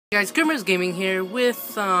Guys, Grimmer's Gaming here with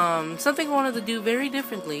something I wanted to do very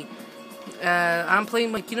differently. I'm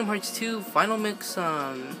playing my Kingdom Hearts 2 Final Mix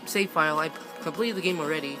save file. I completed the game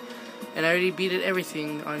already, and I already beat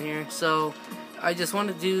everything on here. So I just want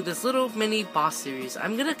to do this little mini boss series.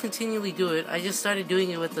 I'm gonna continually do it. I just started doing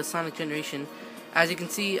it with the Sonic Generation. As you can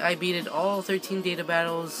see, I beat all 13 data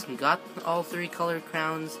battles, got all 3 color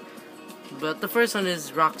crowns. But the first one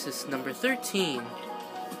is Roxas number 13.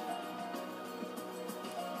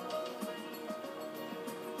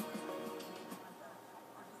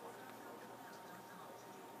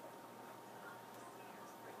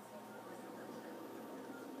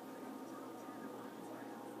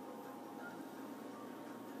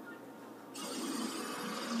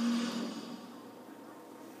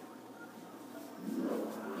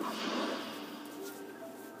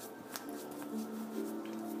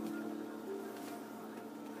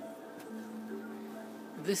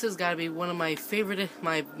 This has got to be one of my favorite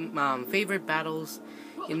battles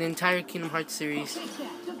in the entire Kingdom Hearts series.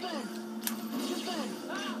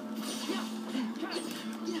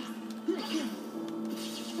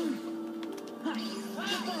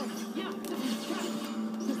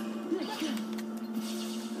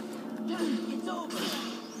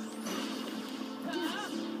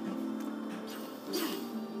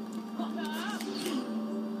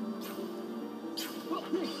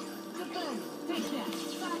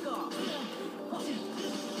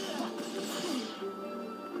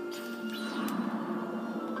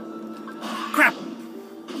 Crap!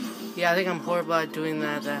 Yeah, I think I'm horrible at doing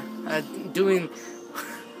that. Doing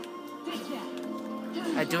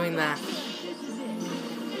that.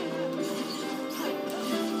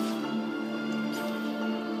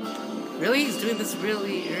 Really? He's doing this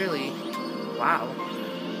really early. Wow.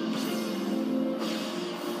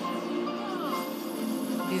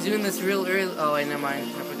 He's doing this real early. Oh, wait, never mind.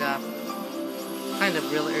 I forgot. Kind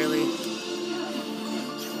of real early.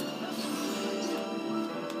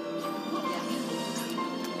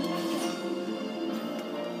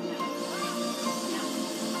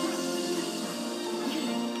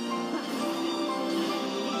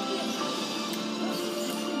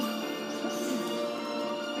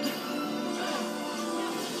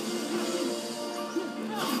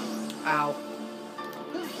 Ow.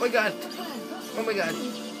 Oh my god. Oh my god.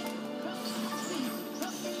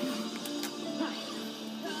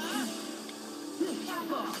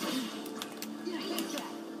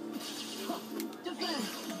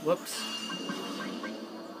 Whoops.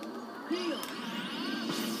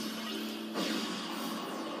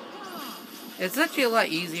 It's actually a lot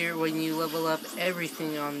easier when you level up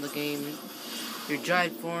everything on the game. Your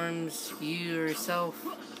drive forms, you yourself.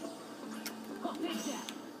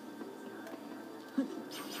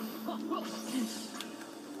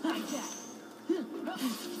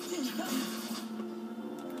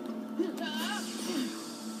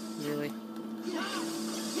 Really?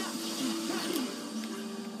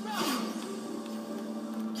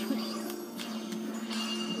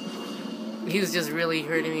 He was just really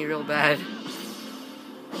hurting me real bad.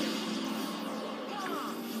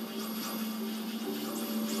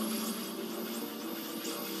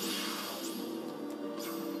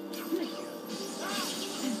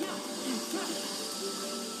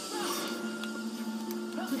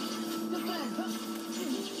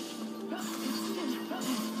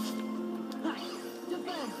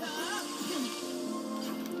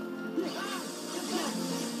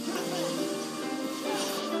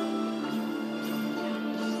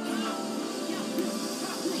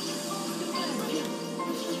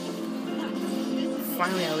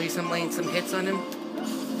 Finally, at least I'm laying some hits on him.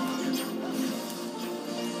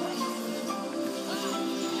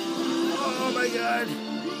 Oh my god.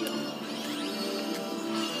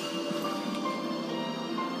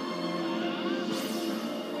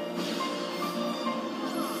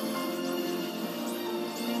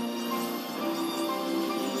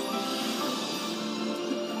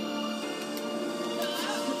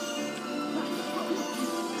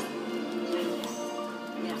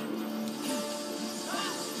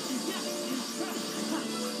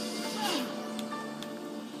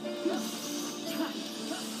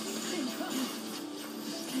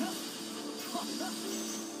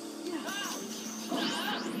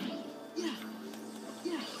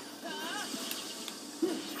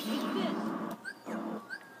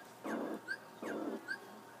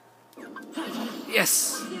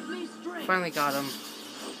 Yes! Finally got him.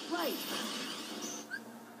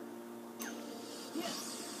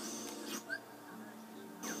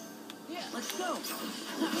 Let's go.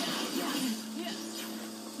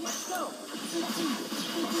 Let's go.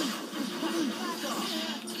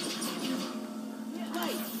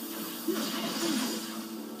 Right.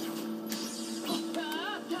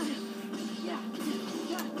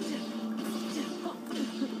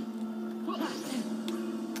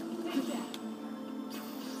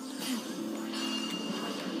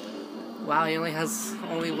 Wow, he only has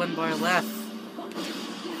one bar left.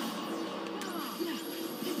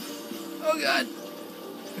 Oh god.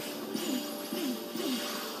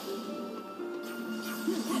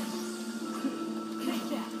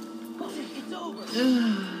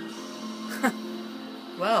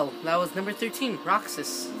 Well, that was number 13,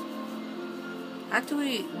 Roxas.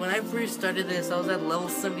 Actually, when I first started this, I was at level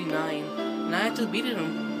 79, and I actually beat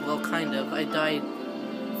him. Well, kind of. I died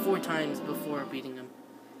 4 times before beating him.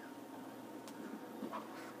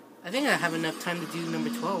 I think I have enough time to do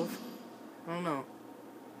number 12. I don't know.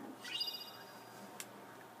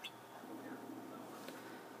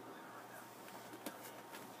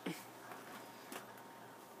 I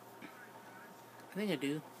think I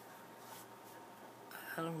do.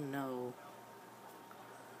 I don't know.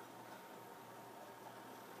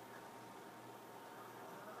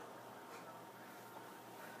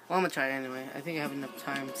 Well, I'm gonna try it anyway. I think I have enough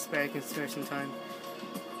time to spare. I can spare some time.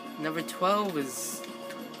 Number 12 is...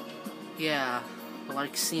 yeah,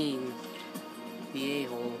 like seeing the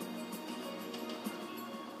a-hole.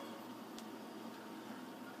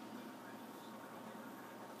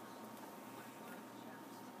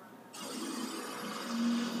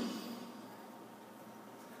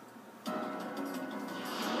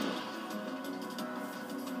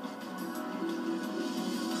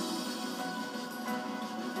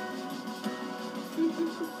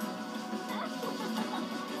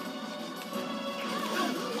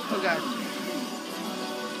 Oh god.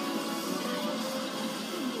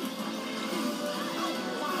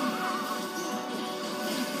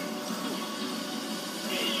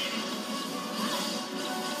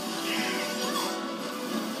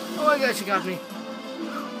 Oh my god, she got me.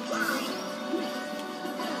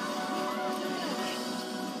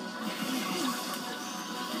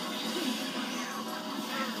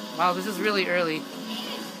 Wow, this is really early.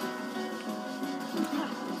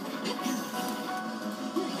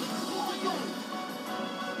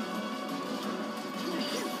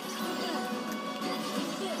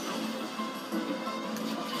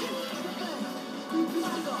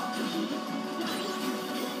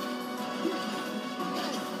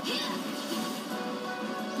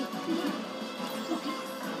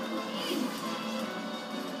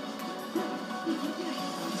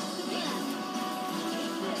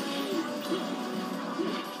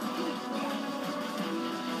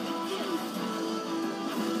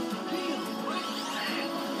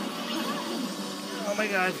 Oh my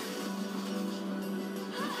god.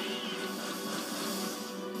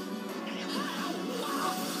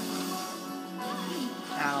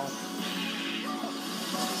 Ow.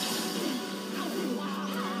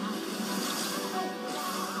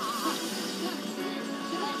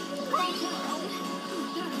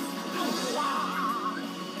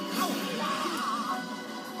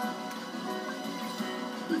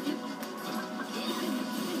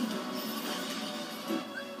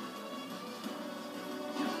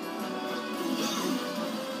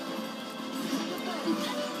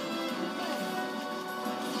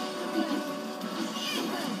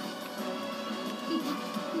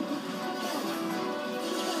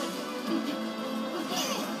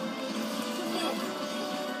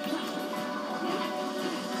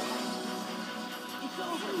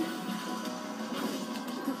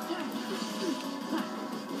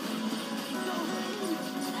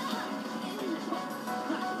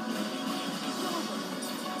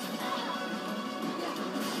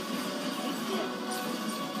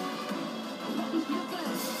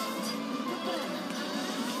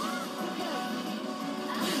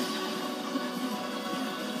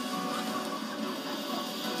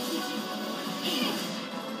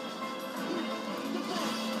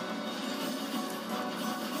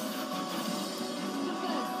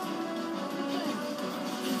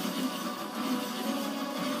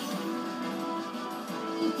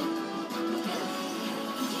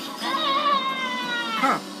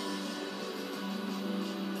 Huh.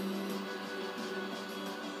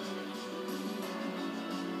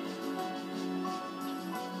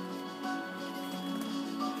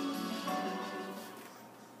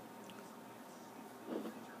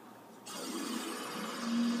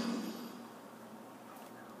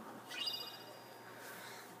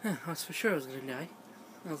 I was for sure I was gonna die.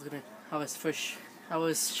 I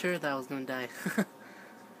was sure that I was gonna die.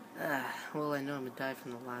 Well, I know I'm gonna die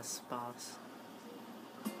from the last boss.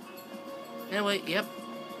 Anyway, yep.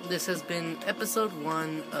 This has been episode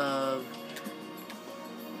 1 of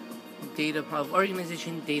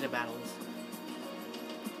Organization Data Battles.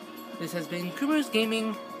 This has been Kuma's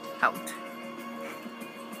Gaming, out.